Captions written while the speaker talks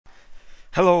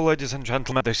Hello ladies and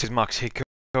gentlemen, this is Max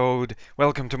Code.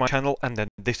 Welcome to my channel, and in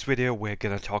this video we're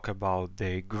gonna talk about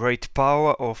the great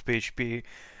power of PHP,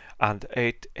 and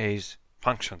it is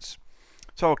functions.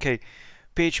 So okay,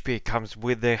 PHP comes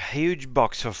with a huge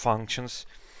box of functions,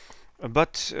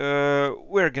 but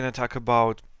we're gonna talk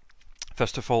about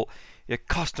first of all a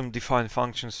custom defined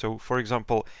function. So for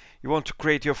example, you want to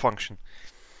create your function.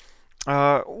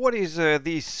 What is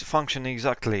this function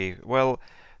exactly? Well,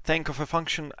 think of a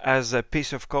function as a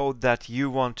piece of code that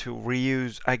you want to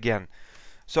reuse again.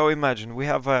 So imagine we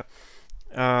have a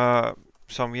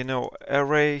some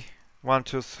array 1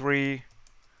 2 3,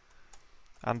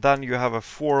 and then you have a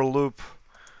for loop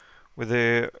with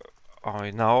a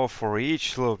now for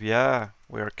each loop. Yeah,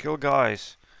 we are kill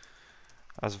guys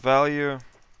as value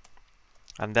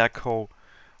and echo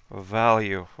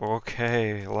value.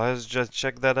 Okay, let's just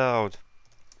check that out.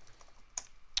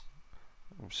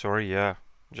 I'm sorry, yeah,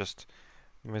 just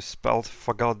misspelled,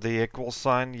 forgot the equal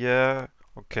sign. Yeah,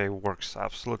 okay, works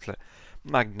absolutely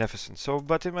magnificent. So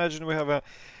but imagine we have an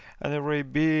array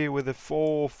B with a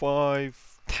 4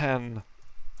 5 10,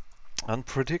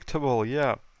 unpredictable.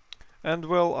 Yeah, and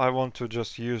well, I want to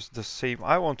just use the same,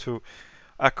 I want to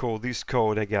echo this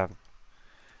code again.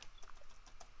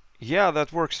 Yeah,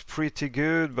 that works pretty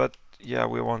good, but yeah,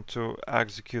 we want to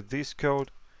execute this code.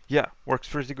 Yeah, works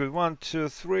pretty good. 1 2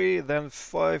 3, then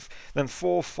 5, then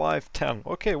 4 5 10.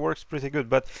 Okay, works pretty good.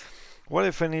 But what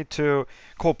if I need to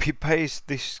copy paste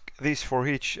this for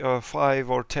each 5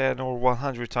 or 10 or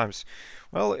 100 times?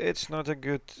 Well, it's not a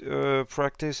good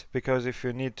practice, because if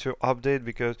you need to update,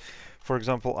 because for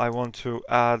example I want to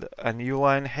add a new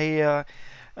line here,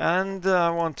 and I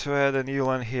want to add a new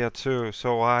line here too.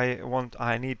 So I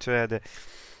need to add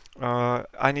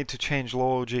I need to change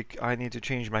logic, I need to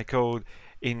change my code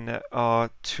in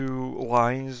 2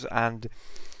 lines, and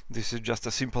this is just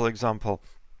a simple example.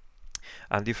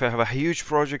 And if you have a huge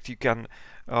project, you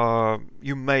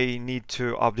may need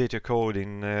to update your code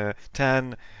in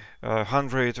 10,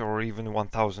 100 or even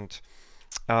 1000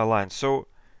 lines. So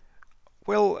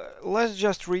well, let's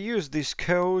just reuse this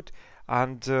code,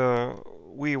 and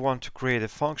we want to create a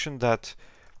function that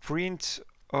prints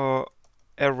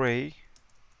array.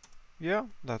 Yeah,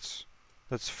 that's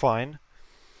fine.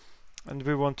 And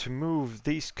we want to move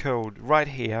this code right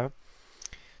here.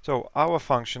 So our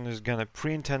function is gonna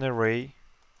print an array,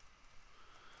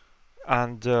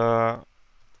 and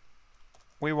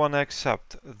we want to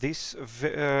accept this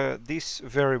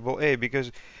variable a,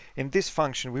 because in this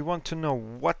function we want to know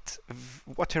what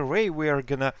array we are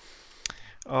gonna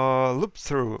loop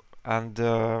through. And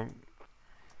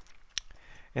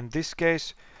in this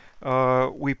case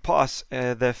we pass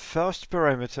the first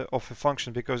parameter of a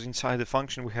function, because inside the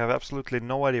function we have absolutely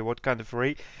no idea what kind of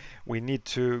array we need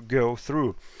to go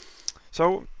through.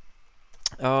 So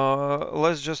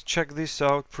let's just check this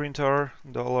out. Printer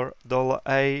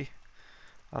 $a,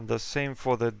 and the same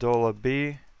for the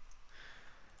 $b,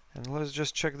 and let's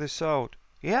just check this out.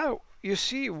 Yeah, you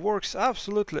see, it works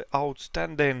absolutely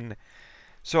outstanding.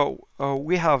 So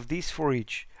we have this for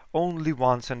each only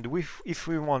once, and if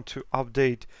we want to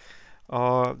update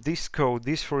this code,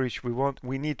 this for each,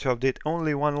 we need to update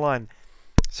only one line.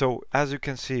 So as you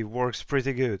can see, it works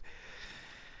pretty good.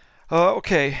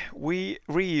 Okay, we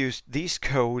reused this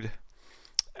code,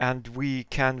 and we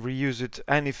can reuse it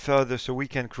any further. So we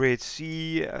can create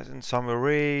C and some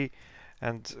array,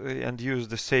 and use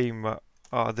the same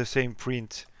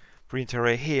print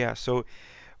array here. So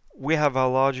we have our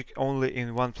logic only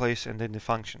in one place and in the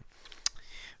function.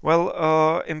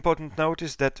 Well, important note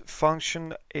is that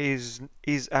function is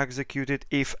executed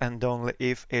if and only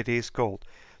if it is called.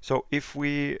 So if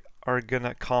we are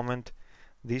gonna comment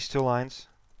these 2 lines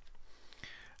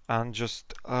and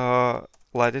just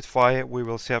let it fire, we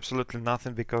will see absolutely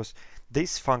nothing, because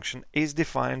this function is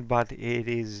defined but it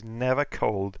is never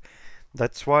called.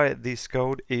 That's why this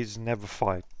code is never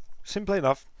fired. Simple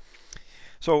enough.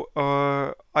 So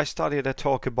I started a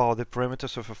talk about the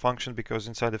parameters of a function, because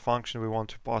inside the function we want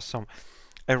to pass some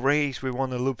arrays we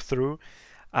want to loop through,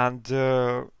 and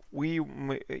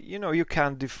you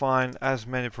can define as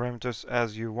many parameters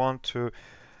as you want to.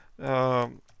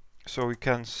 So we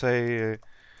can say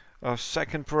a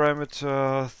second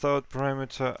parameter, third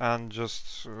parameter, and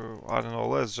just I don't know,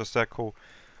 let's just echo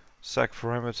sec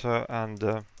parameter,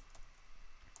 and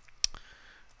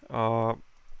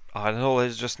I don't know,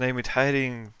 let's just name it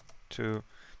heading to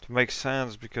make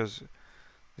sense, because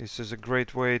this is a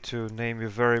great way to name your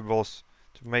variables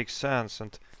to make sense.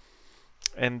 And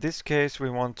in this case we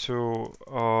want to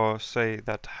say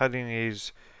that heading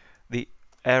is the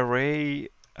array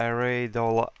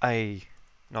 $a,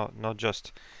 not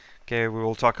just Okay, we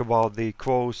will talk about the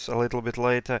quotes a little bit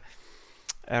later.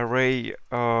 Array,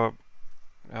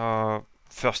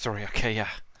 first array. Okay, yeah,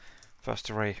 first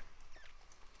array.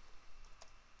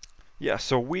 Yeah,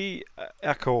 so we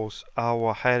echoes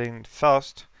our heading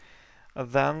first,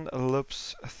 then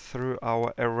loops through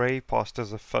our array passed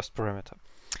as a first parameter.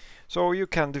 So you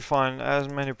can define as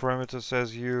many parameters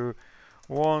as you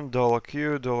want,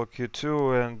 $q,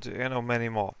 $q2, and many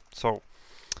more. So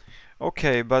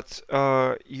okay, but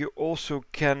you also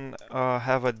can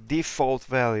have a default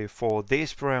value for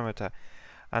this parameter,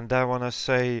 and I want to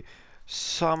say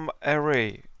some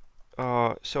array.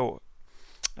 What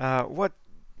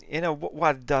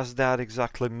does that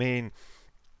exactly mean?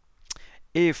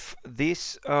 If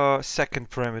this second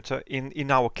parameter, in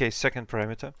our case second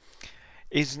parameter,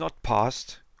 is not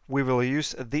passed, we will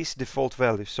use this default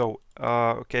value. So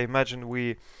okay, imagine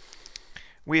we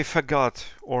forgot,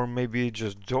 or maybe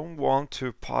just don't want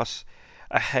to pass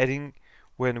a heading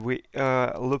when we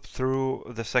loop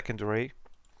through the second array.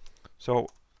 So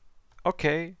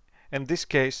okay, in this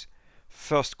case,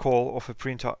 first call of a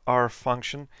printr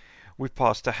function, we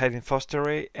passed a heading first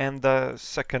array, and the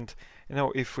second,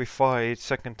 if we fire it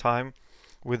second time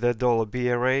with a $b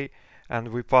array and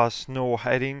we pass no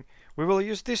heading, we will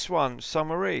use this one,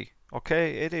 some array.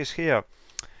 Okay, it is here.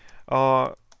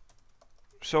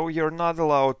 So you're not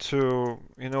allowed to,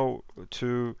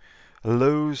 to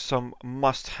lose some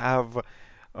must-have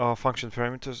function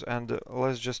parameters, and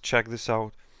let's just check this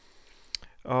out.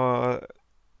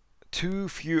 Too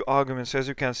few arguments, as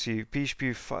you can see,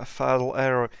 PHP fatal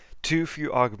error, too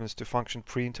few arguments to function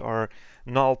print are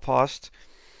null passed,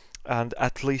 and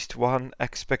at least one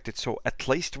expected. So at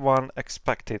least one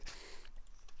expected.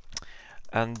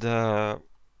 And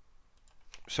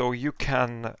so you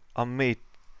can omit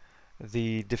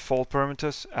the default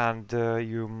parameters, and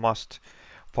you must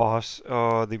pass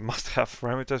the must-have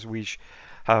parameters which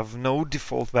have no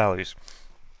default values.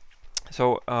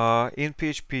 So in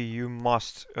PHP you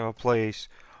must place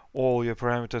all your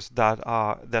parameters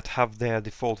that have their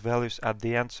default values at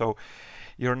the end. So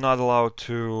you're not allowed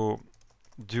to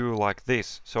do like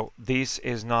this. So this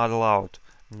is not allowed,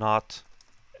 not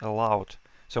allowed.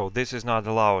 So this is not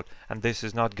allowed, and this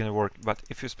is not going to work. But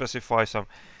if you specify some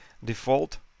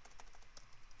default,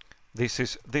 this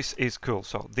is cool.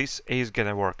 So this is going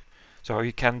to work. So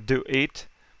you can do it,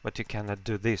 but you cannot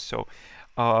do this. So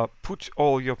put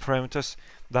all your parameters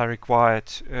that required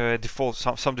default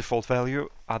some default value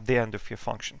at the end of your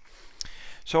function.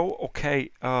 So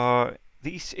okay,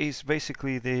 this is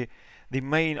basically the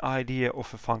main idea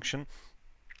of a function.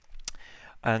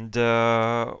 And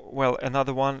well,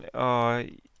 another one,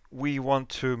 we want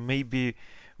to maybe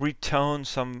return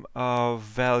some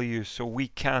values, so we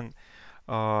can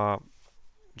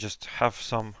just have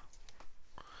some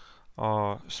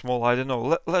small, I don't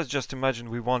know, let's just imagine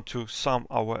we want to sum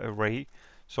our array.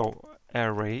 So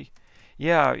array,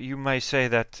 yeah, you may say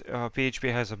that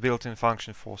PHP has a built-in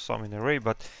function for summing array,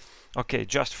 but okay,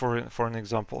 just for an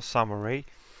example, sum array,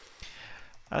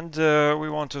 and we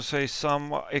want to say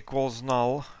sum equals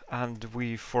null, and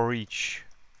we for each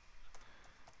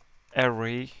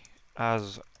array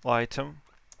as item,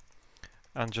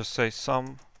 and just say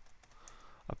sum,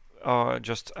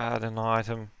 just add an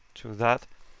item to that.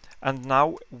 And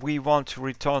now we want to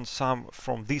return sum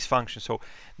from this function. So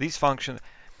this function,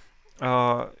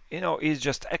 it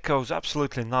just echoes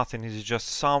absolutely nothing. It just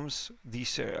sums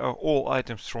these all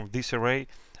items from this array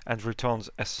and returns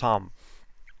a sum.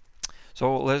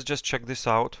 So let's just check this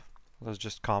out. Let's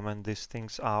just comment these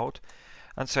things out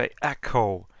and say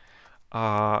echo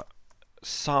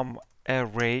sum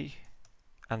array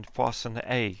and pass an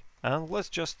a. And let's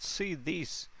just see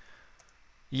this.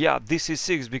 Yeah, this is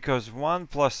 6 because 1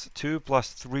 plus 2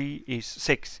 plus 3 is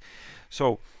 6.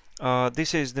 So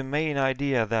this is the main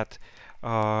idea, that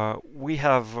we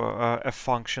have a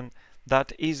function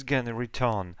that is going to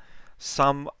return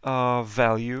some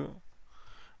value,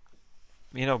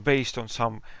 based on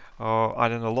some I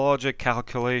don't know, logic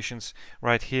calculations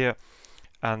right here.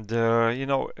 And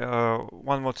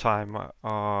one more time,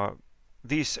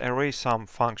 this array sum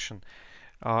function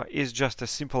is just a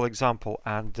simple example.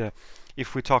 And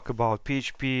if we talk about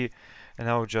PHP,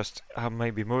 just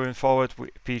maybe moving forward,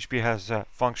 PHP has a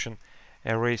function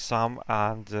array sum,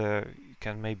 and you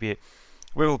can we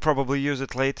will probably use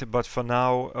it later, but for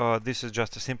now this is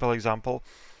just a simple example.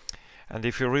 And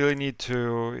if you really need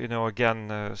to,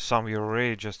 again, sum your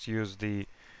array, just use the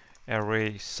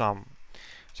array sum.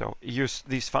 So use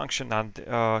this function and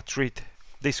treat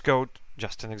this code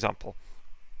just an example.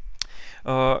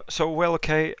 So well,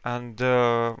 okay, and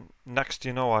next,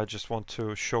 I just want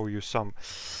to show you some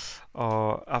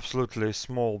absolutely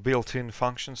small built-in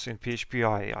functions in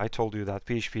PHP. I told you that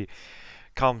PHP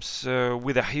comes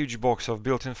with a huge box of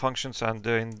built-in functions, and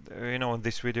in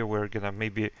this video we're gonna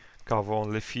maybe cover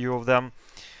only a few of them.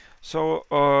 So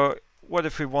what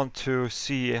if we want to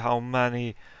see how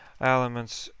many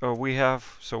elements we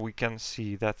have? So we can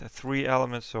see that 3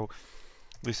 elements. So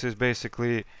this is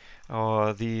basically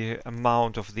the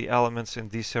amount of the elements in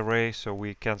this array. So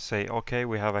we can say, okay,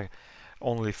 we have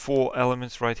only 4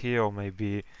 elements right here, or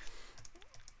maybe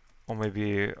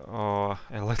a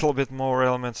little bit more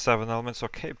elements, 7 elements.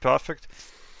 Okay, perfect.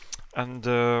 And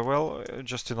well,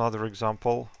 just another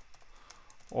example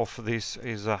of this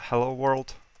is a hello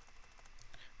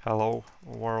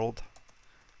world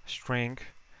string,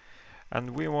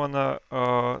 and we wanna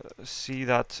see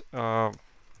that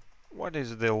what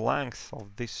is the length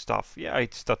of this stuff. Yeah,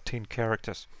 it's 13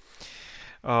 characters.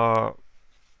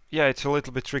 Yeah, it's a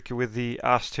little bit tricky with the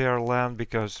strlen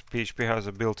because PHP has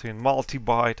a built-in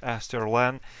multi-byte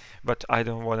strlen, but I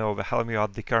don't want to overwhelm you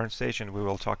at the current stage, and we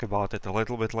will talk about it a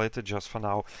little bit later. Just for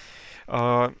now,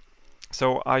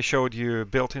 so I showed you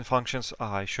built-in functions.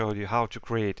 I showed you how to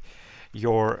create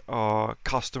your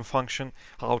custom function,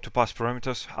 how to pass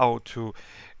parameters, how to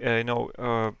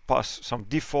pass some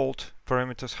default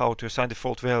parameters, how to assign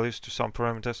default values to some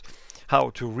parameters, how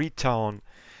to return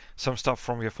some stuff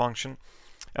from your function.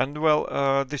 And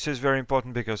well, this is very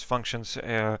important because functions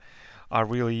are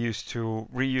really used to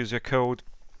reuse your code,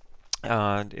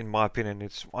 and in my opinion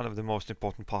it's one of the most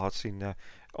important parts in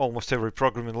almost every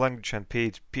programming language, and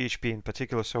PHP in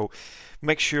particular. So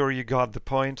make sure you got the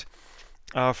point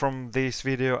from this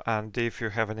video, and if you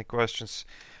have any questions,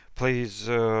 please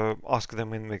ask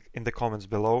them in the comments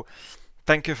below.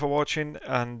 Thank you for watching,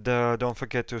 and don't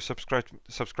forget to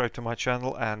subscribe to my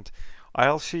channel, and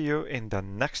I'll see you in the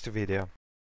next video.